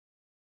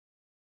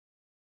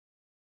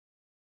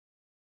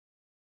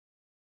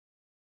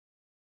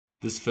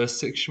This first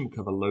section will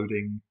cover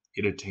loading,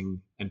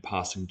 editing, and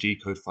passing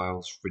G-code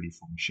files ready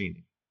for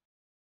machining.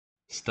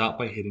 Start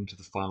by heading to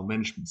the File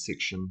Management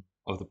section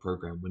of the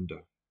program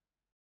window.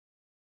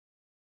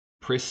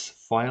 Press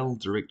File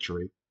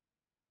Directory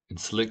and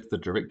select the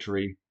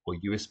directory or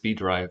USB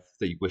drive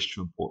that you wish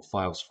to import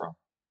files from.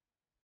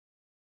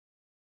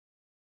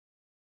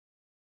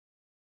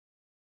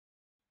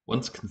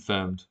 Once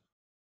confirmed,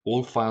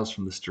 all files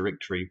from this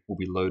directory will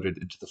be loaded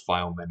into the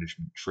file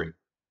management tree.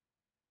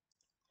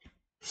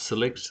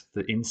 Select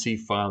the NC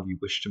file you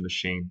wish to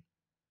machine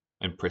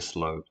and press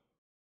Load.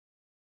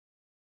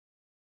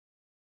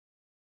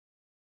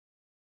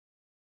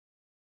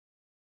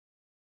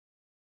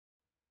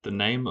 The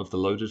name of the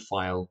loaded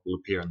file will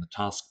appear in the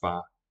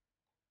taskbar,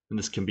 and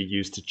this can be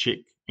used to check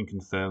and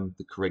confirm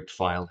the correct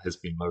file has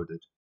been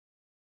loaded.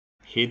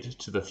 Head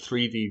to the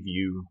 3D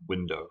View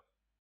window.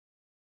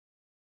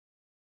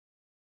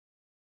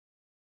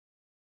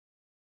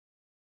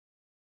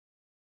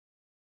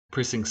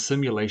 Pressing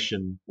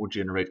Simulation will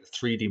generate a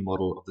 3D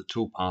model of the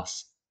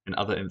toolpath and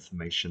other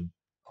information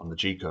on the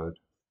G-code.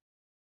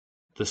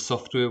 The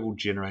software will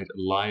generate a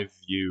live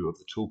view of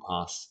the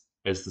toolpath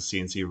as the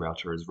CNC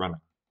router is running.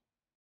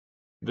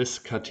 This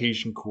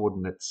Cartesian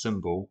coordinate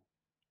symbol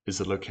is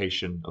the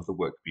location of the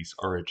workpiece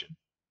origin.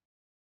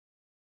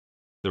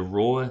 The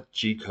raw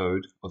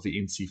G-code of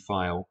the NC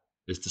file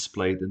is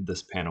displayed in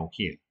this panel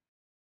here.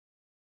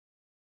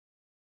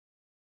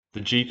 The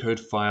G-code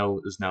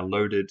file is now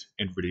loaded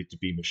and ready to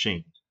be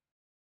machined.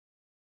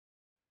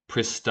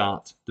 Press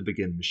Start to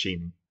begin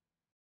machining.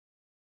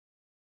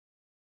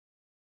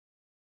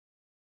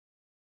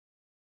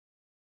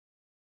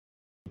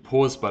 The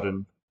pause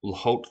button will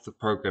halt the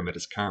program at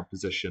its current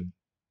position,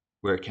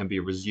 where it can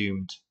be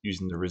resumed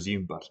using the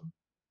Resume button.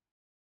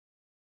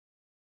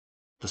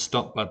 The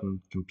Stop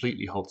button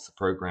completely halts the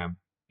program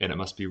and it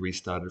must be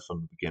restarted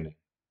from the beginning.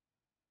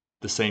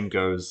 The same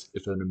goes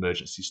if an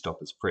emergency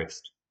stop is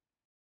pressed.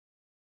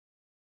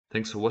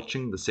 Thanks for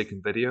watching the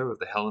second video of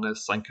the Heliner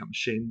Sign Cut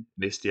Machine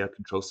and SDR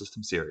Control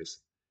System series.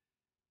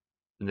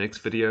 In the next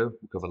video,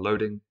 we'll cover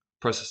loading,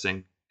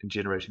 processing, and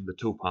generating the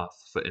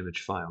toolpath for image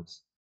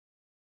files.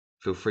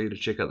 Feel free to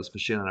check out this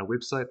machine on our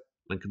website,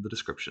 link in the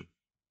description.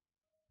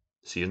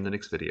 See you in the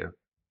next video.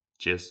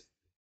 Cheers.